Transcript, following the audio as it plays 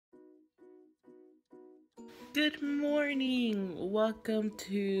Good morning. Welcome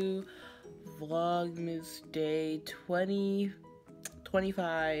to Vlogmas Day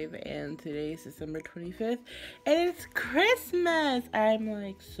 2025, and today's December 25th, and it's Christmas. I'm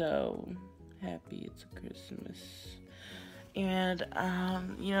like so happy it's Christmas. And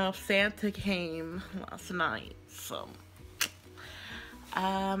Santa came last night, so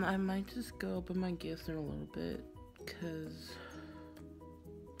I might just go open my gifts in a little bit, cause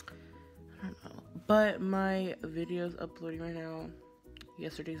I don't know. But my video's uploading right now,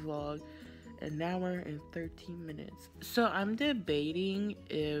 yesterday's vlog, an hour and 13 minutes. So I'm debating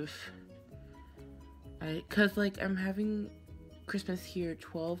if cause like I'm having Christmas here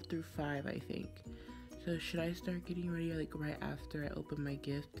 12 through 5, I think. So should I start getting ready like right after I open my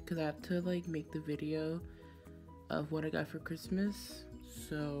gift? Because I have to like make the video of what I got for Christmas.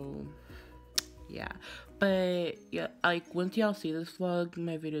 So yeah, but yeah, like once y'all see this vlog,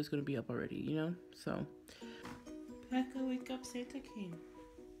 my video is gonna be up already, you know? So Becca, wake up, Santa came.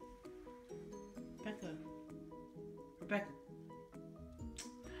 Rebecca.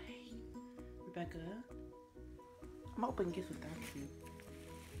 Hi. Rebecca. I'm opening gifts without you.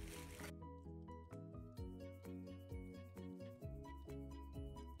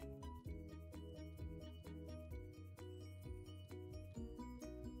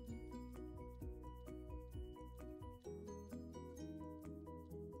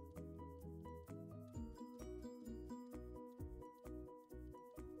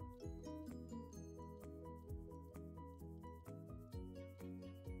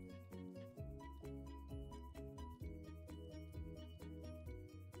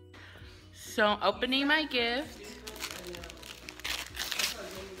 So I'm opening my gift.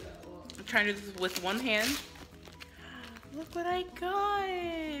 I'm trying to do this with one hand. Look what I got!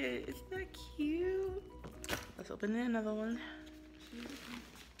 Isn't that cute? Let's open another one.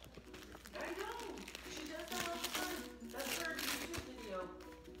 I know. She does that all the time. That's her YouTube video.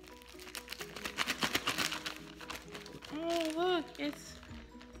 Oh look, it's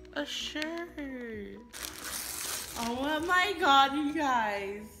a shirt. Oh my god, you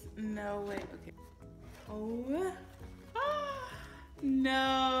guys. No way. Okay. Oh.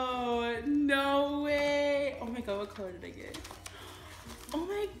 No way. Oh my god, what color did I get? Oh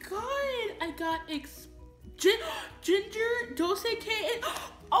my god, I got ginger dulce and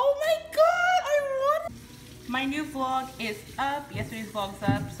oh my god, I won. My new vlog is up. Yesterday's vlog's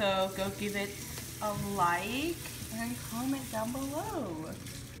up, so go give it a like and comment down below.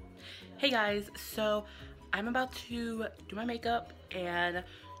 Hey guys, so I'm about to do my makeup and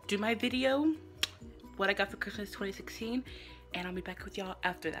do my video, what I got for Christmas 2016, and I'll be back with y'all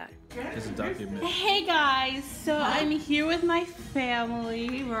after that. Just a document. Hey guys, so I'm here with my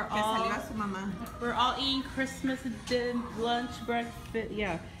family. We're all eating Christmas lunch, breakfast,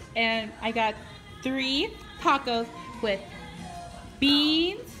 yeah. And I got 3 tacos with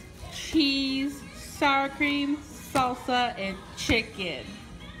beans, cheese, sour cream, salsa, and chicken.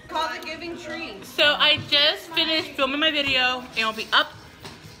 Called the Giving Tree. So I just finished filming my video, and it'll be up.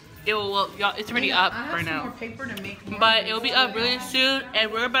 Y'all, it's already up right now. More paper to make more, but it'll be up really soon,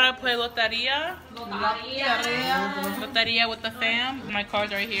 and we're about to play Loteria. Loteria with the fam. My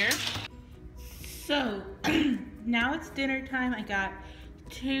cards right here. So now it's dinner time. I got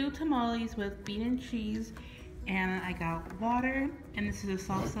 2 tamales with bean and cheese, and I got water, and this is a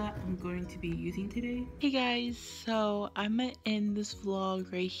salsa I'm going to be using today. Hey guys, so I'm gonna end this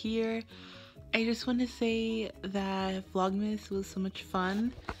vlog right here. I just want to say that Vlogmas was so much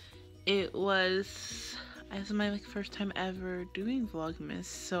fun. It was my first time ever doing Vlogmas,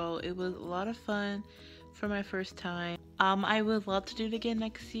 so it was a lot of fun for my first time. I would love to do it again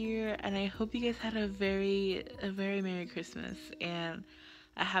next year, and I hope you guys had a very Merry Christmas and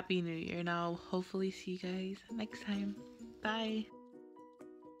a Happy New Year, and I'll hopefully see you guys next time. Bye!